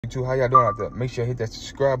YouTube, how y'all doing out there? Make sure you hit that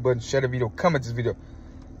subscribe button, share the video, comment this video.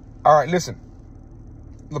 All right, listen.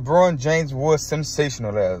 LeBron James was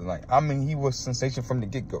sensational last night. I mean, he was sensational from the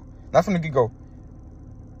get-go. Not from the get-go.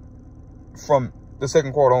 From the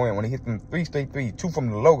second quarter on in, when he hit them 3 straight threes, 2 from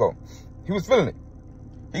the logo. He was feeling it.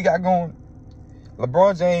 He got going.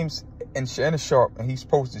 LeBron James and Shannon Sharpe, and he's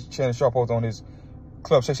posted, Shannon Sharpe posted on his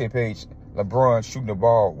Club Session page, LeBron shooting the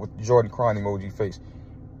ball with Jordan crying emoji face.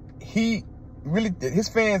 He really, his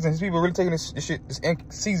fans and his people are really taking this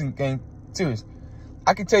season game serious.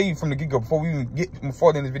 I can tell you from the get-go, before we even get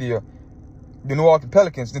before the end of the video, the New Orleans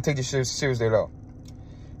Pelicans didn't take this shit seriously at all.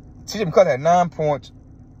 TJ McCullough had 9 points.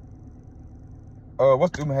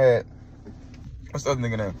 What's the other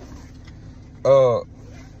nigga name?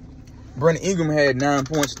 Brandon Ingram had 9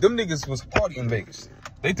 points. Them niggas was partying in Vegas.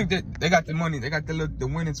 They took that, they got the money, they got the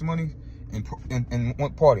winnings money and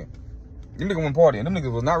went partying. Them niggas went partying. Them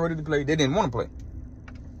niggas was not ready to play. They didn't want to play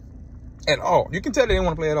at all. You can tell they didn't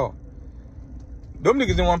want to play at all. Them niggas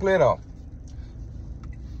didn't want to play at all.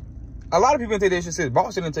 A lot of people didn't take that shit seriously.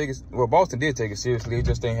 Boston didn't take it. Well, Boston did take it seriously. They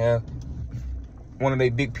just didn't have one of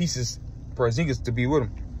their big pieces, Porzingis, to be with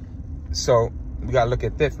them. So we gotta look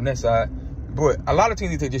at that from that side. But a lot of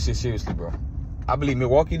teams didn't take this shit seriously, bro. I believe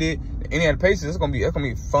Milwaukee did. Any other Pacers, it's gonna be a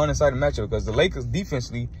fun, exciting matchup because the Lakers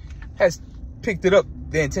defensively has picked it up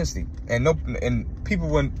the intensity, and people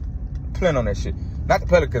weren't playing on that shit. Not the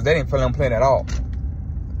Pelicans, because they didn't plan on playing at all.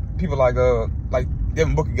 People like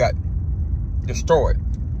Devin Booker got destroyed.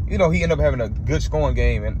 You know, he ended up having a good scoring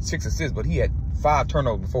game and 6 assists, but he had 5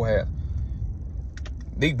 turnovers before half.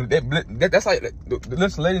 That's like,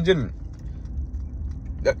 listen, ladies and gentlemen,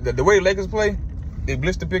 the way the Lakers play, they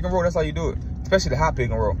blitz the pick and roll. That's how you do it, especially the high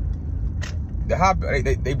pick and roll. The high,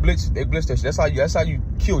 they blitz that shit. That's how you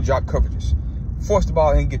kill drop coverages. Force the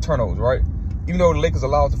ball and get turnovers, right? Even though the Lakers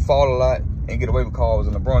allowed to fall a lot and get away with calls,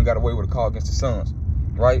 and LeBron got away with a call against the Suns,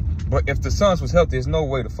 right? But if the Suns was healthy, there's no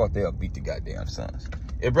way the fuck they'll beat the goddamn Suns.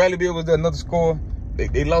 If Bradley Beal was there, another score,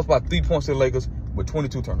 they lost by 3 points to the Lakers with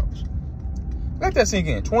 22 turnovers. Let that sink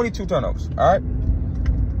in. 22 turnovers, all right?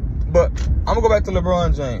 But I'm going to go back to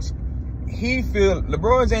LeBron James.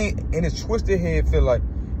 LeBron James in his twisted head feel like,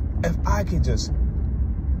 if I could just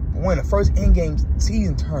win the first in-game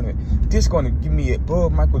season tournament, this going to give me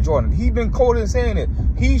above Michael Jordan. He's been quoted saying it.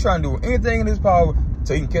 He's trying to do anything in his power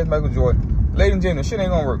so he can catch Michael Jordan. Ladies and gentlemen, shit ain't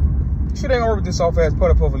going to work. Shit ain't going to work with this soft-ass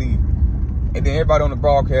putter-puffer league. And then everybody on the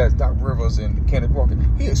broadcast, Doc Rivers and Kenneth Walker,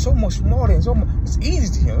 he is so much smarter and so much, it's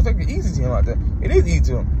easy to him. It's like it's easy to him out there. It is easy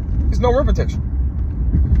to him. There's no rim protection.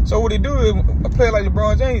 So what they do is, a player like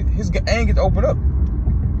LeBron James, his game gets to open up.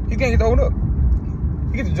 His game gets to open up.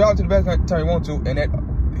 He gets to drive to the basket time he wants to,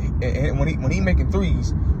 and when he making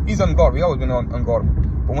threes, he's unguardable. He always been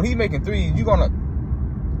unguardable. But when he's making threes, the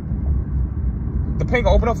paint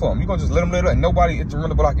gonna open up for him. You're gonna just let him and nobody gets to run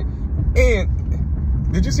to block it. And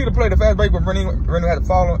did you see the play, the fast break where Brennan had to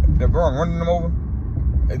follow LeBron running them over?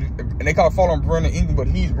 And they call it fall on Brennan Ingram, but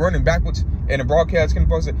he's running backwards, and the broadcast can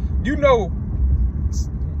post it. You know,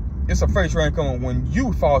 it's a first round coming when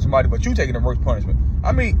you follow somebody, but you taking the worst punishment.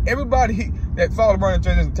 I mean, everybody that follow LeBron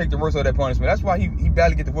James take the worst of that punishment. That's why he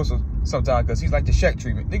barely get the whistle sometimes, because he's like the Shaq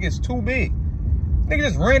treatment. Nigga is too big. Nigga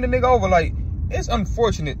just ran the nigga over. Like, it's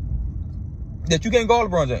unfortunate that you can't guard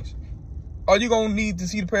LeBron James. Or you gonna need to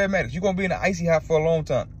see the paramedics. You're gonna be in the icy hot for a long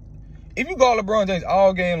time. If you guard LeBron James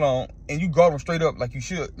all game long and you guard him straight up like you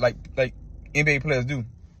should, like NBA players do.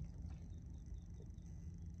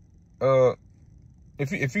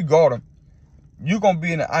 If you guard him, you're gonna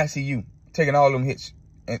be in the ICU taking all them hits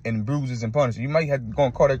and bruises and punishes. You might have to go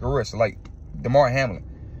on cardiac arrest like DeMar Hamlin.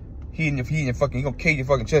 He gonna kill your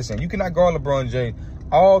fucking chest in. You cannot guard LeBron James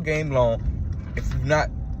all game long if you're not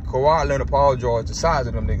Kawhi Leonard, Paul George, the size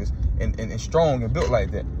of them niggas, and strong and built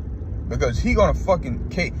like that. Because he gonna fucking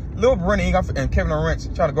Lil Brennan and Kevin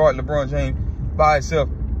Durant trying to guard LeBron James by himself.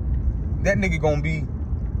 That nigga gonna be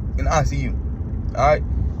in ICU. Alright?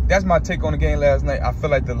 That's my take on the game last night. I feel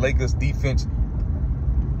like the Lakers defense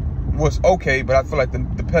was okay, but I feel like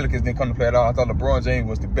the Pelicans didn't come to play at all. I thought LeBron James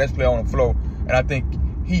was the best player on the floor, and I think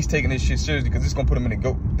he's taking this shit seriously because it's gonna put him in the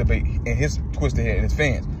GOAT debate in his twisted head and his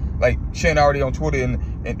fans. Like Shannon already on Twitter and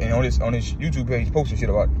on his YouTube page posting shit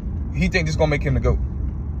about it. He think this gonna make him the GOAT.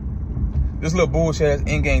 This little bullshit ass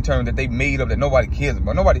in-game term that they made up that nobody cares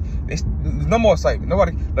about. There's no more excitement.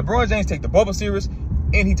 LeBron James take the bubble serious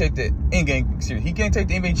and he take the in-game serious. He can't take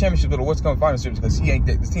the NBA championship or the West Coast Finals serious because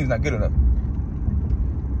this team's not good enough.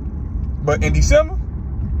 But in December,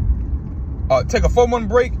 take a 4-month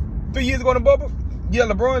break, 3 years ago in the bubble, yeah,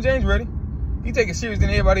 LeBron James ready. He take it serious than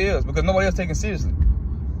everybody else because nobody else taking it seriously.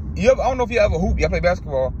 I don't know if you ever hoop, y'all play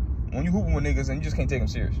basketball. when you hooping with niggas and you just can't take them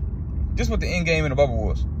serious. Just what the end game in the bubble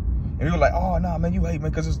was. And we were like, oh, nah, man, you hate, man,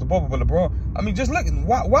 because it's the bubble. But LeBron, I mean, just look,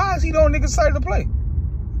 why is he on niggas' side of the play?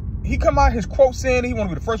 He come out his quote saying he want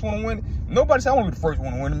to be the first one to win. Nobody said I want to be the first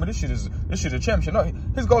one to win, but this shit is a championship. No,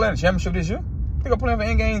 his goal ain't a championship this year. I think I'm playing for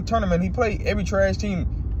an in-game tournament. He played every trash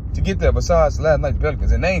team to get there besides last night's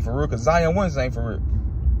Pelicans. And they ain't for real because Zion Williams ain't for real.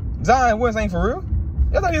 Zion Williams ain't for real.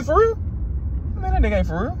 Y'all think he's for real? Man, that nigga ain't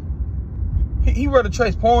for real. He rather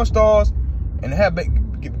chase porn stars and have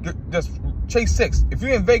just chase sex. If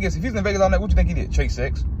you're in Vegas, if he's in Vegas all night, what you think he did? Chase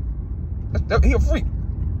sex. He a freak.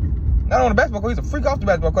 Not on the basketball court, he's a freak off the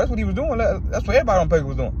basketball court. That's what he was doing. That's what everybody on paper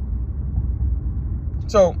was doing.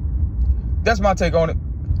 So, that's my take on it.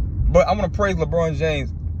 But I want to praise LeBron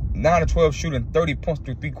James. 9 of 12 shooting, 30 points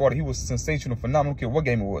through 3 quarters. He was sensational, phenomenal. I don't care what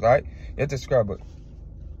game it was, all right? You have to subscribe, but